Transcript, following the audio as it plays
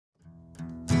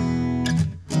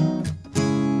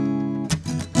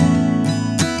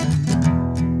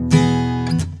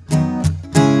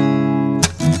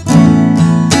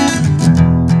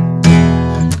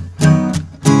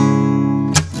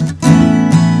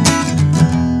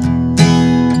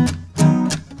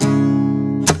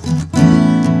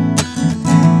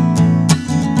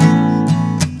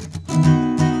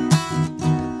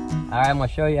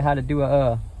gonna show you how to do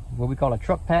a what we call a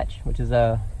truck patch, which is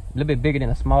a little bit bigger than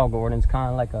a small garden. It's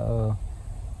kind of like a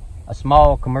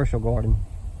small commercial garden,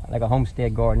 like a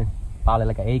homestead garden, probably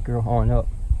like an acre on up.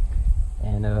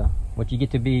 And what you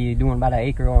get to be doing about an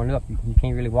acre on up, you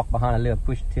can't really walk behind a little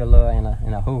push tiller and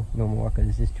a hoe no more, because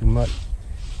it's just too much.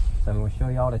 So I'm gonna show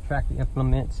you all the tractor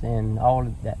implements and all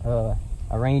of that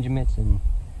arrangements, and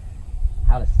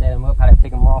how to set them up, how to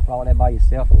take them off, all that by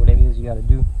yourself, or whatever it is you got to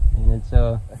do. And it's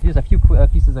just a few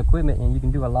pieces of equipment, and you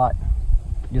can do a lot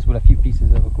just with a few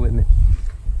pieces of equipment.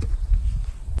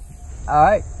 All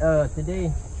right,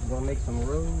 today we're gonna make some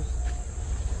rows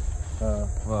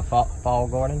for a fall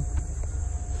garden,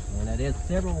 and there's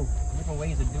several different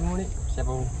ways of doing it.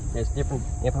 There's different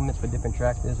implements for different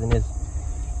tractors, and there's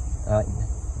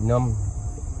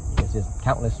just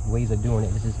countless ways of doing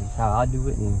it. This is how I do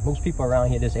it, and most people around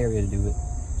here this area do it.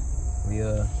 We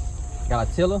got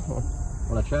a tiller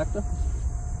on a tractor,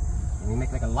 and we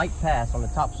make like a light pass on the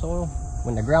topsoil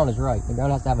when the ground is right. The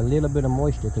ground has to have a little bit of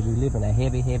moisture because we live in a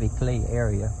heavy clay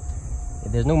area.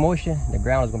 If there's no moisture, the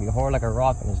ground is going to be hard like a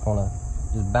rock, and it's going to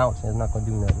just bounce, and it's not going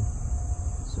to do nothing.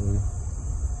 So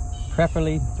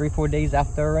preferably 3-4 days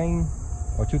after a rain,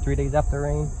 or 2-3 days after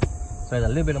rain, so there's a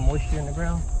little bit of moisture in the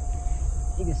ground.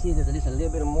 You can see there's just a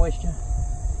little bit of moisture.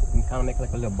 You can kind of make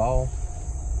like a little ball.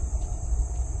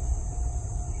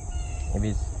 If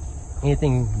it's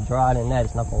anything drier than that,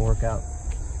 it's not going to work out.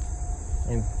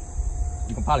 And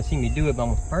you can probably see me do it, but I'm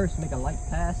going to first make a light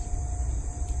pass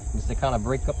just to kind of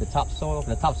break up the topsoil.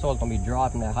 The topsoil is going to be dry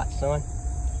from that hot sun.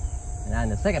 And then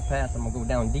the second pass, I'm going to go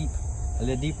down deep, a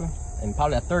little deeper. And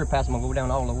probably the third pass, I'm going to go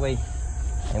down all the way.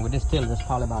 And with this tiller, it's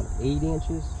probably about 8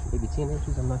 inches, maybe 10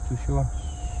 inches, I'm not too sure.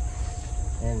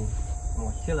 And I'm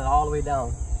going to till it all the way down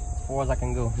as far as I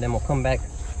can go. Then I'm going to come back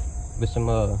with some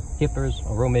hippers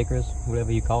or row makers,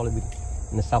 whatever you call it.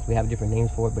 In the South we have different names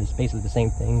for it, but it's basically the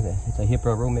same thing. It's a hipper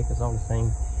or row maker, it's all the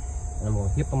same. And I'm going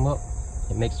to hip them up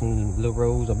and make some little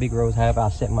rows or big rows, however I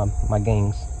set my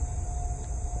gangs.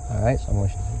 Alright, so I'm going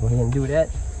to go ahead and do that.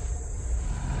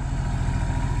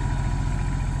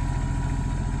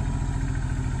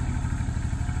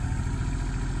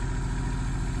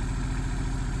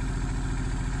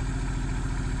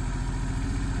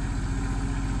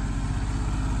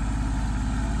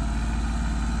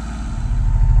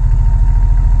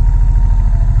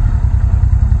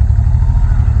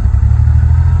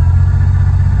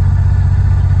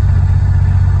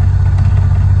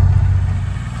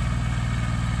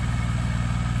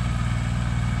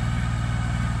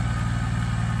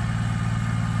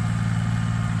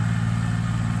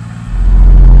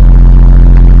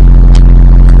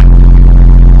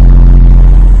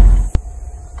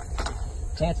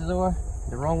 Chances are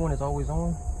the wrong one is always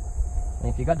on,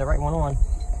 and if you got the right one on,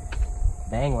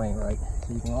 the angle ain't right,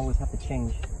 so you can always have to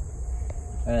change.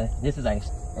 This is an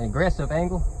aggressive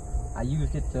angle. I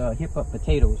used it to hip up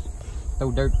potatoes,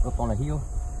 throw dirt up on a hill.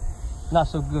 Not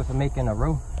so good for making a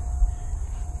row.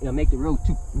 It'll make the row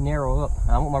too narrow up.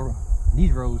 I want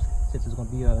these rows, since it's going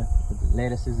to be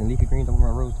lettuces and leafy greens, I want my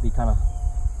rows to be kind of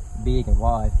big and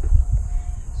wide.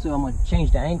 So I'm going to change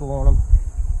the angle on them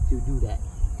to do that.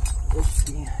 Let's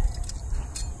see.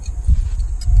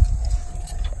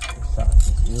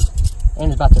 And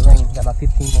it's about to rain. Got about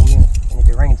 15 more minutes. And if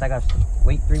it rains, I got to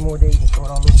wait 3 more days and start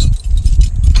all over.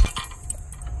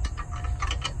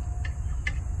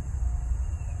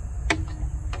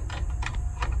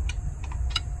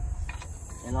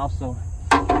 And also,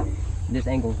 this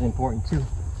angle is important too.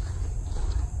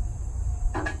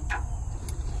 I'm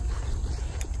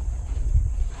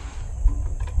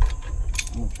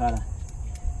gonna try to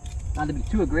not to be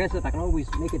too aggressive. I can always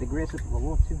make it aggressive if I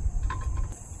want to.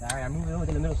 All right, I move it over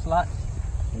in the middle slot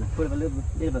and put a little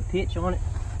bit of a pitch on it.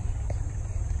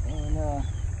 And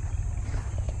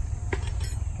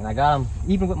I got them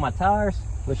even with my tires,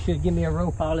 which should give me a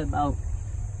row probably about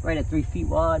right at 3 feet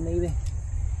wide maybe.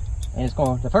 And it's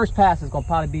going, the first pass is going to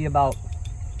probably be about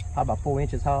 4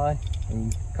 inches high,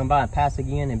 and you come by and pass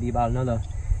again and be about another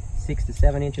 6 to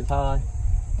 7 inches high.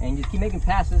 And just keep making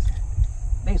passes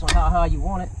based on how high you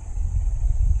want it,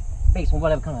 based on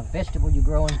whatever kind of vegetable you're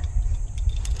growing.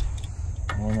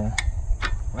 And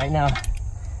right now,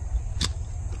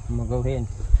 I'm gonna go ahead and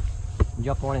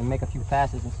jump on it and make a few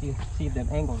passes and see if the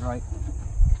angle's right.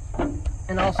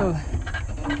 And also,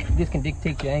 this can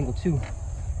dictate your angle too,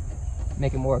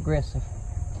 make it more aggressive.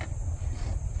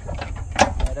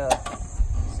 That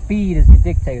speed is your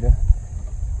dictator.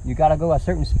 You gotta go a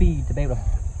certain speed to be able to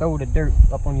throw the dirt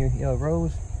up on your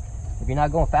rows. If you're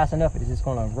not going fast enough, it's just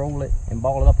gonna roll it and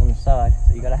ball it up on the side.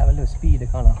 So you gotta have a little speed to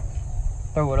kind of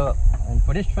throw it up. And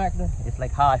for this tractor, it's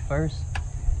like high first.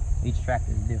 Each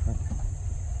tractor is different.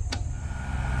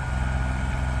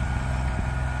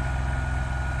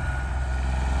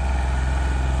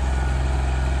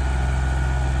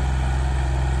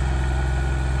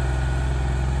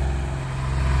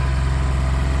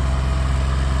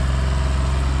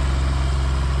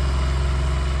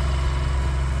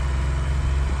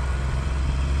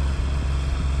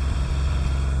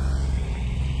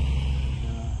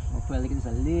 gotta get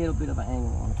just a little bit of an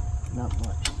angle on it, not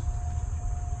much.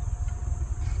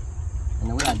 And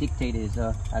the way I dictate is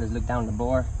I just look down the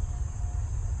bar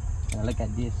and I look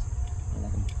at this and I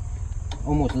can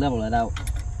almost level it out.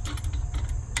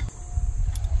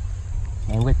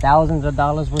 And with thousands of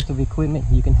dollars worth of equipment,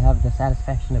 you can have the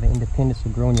satisfaction of independence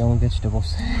of growing your own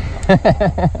vegetables.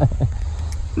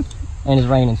 And it's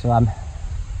raining, so I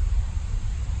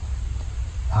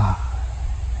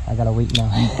gotta wait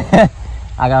now.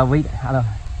 I gotta wait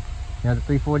another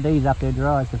 3-4 days after it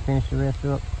dries to finish the rest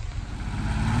up.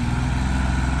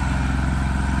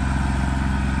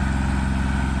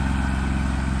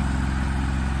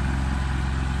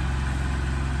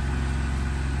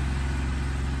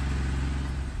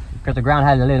 Because the ground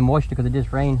has a little moisture because it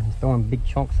just rained, it's throwing big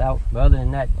chunks out. But other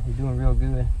than that, it's doing real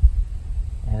good.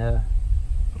 And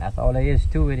that's all there is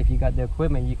to it. If you got the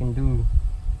equipment, you can do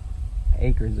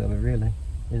acres of it, really.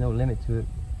 There's no limit to it.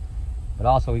 But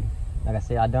also, like I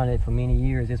said, I've done it for many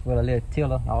years just with a little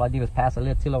tiller. All I did was pass a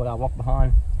little tiller when I walk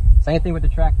behind. Same thing with the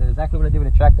tractor. Exactly what I did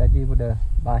with the tractor, I did with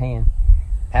by hand.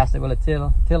 Passed it with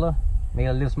a tiller, made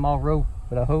a little small row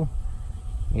with a hoe,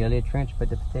 made a little trench, put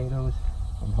the potatoes,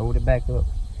 and hold it back up.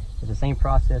 It's the same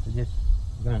process, it's just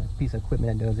running a piece of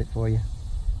equipment that does it for you.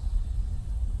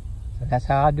 So that's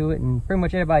how I do it, and pretty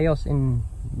much everybody else in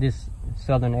this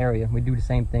southern area, we do the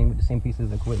same thing with the same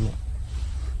pieces of equipment.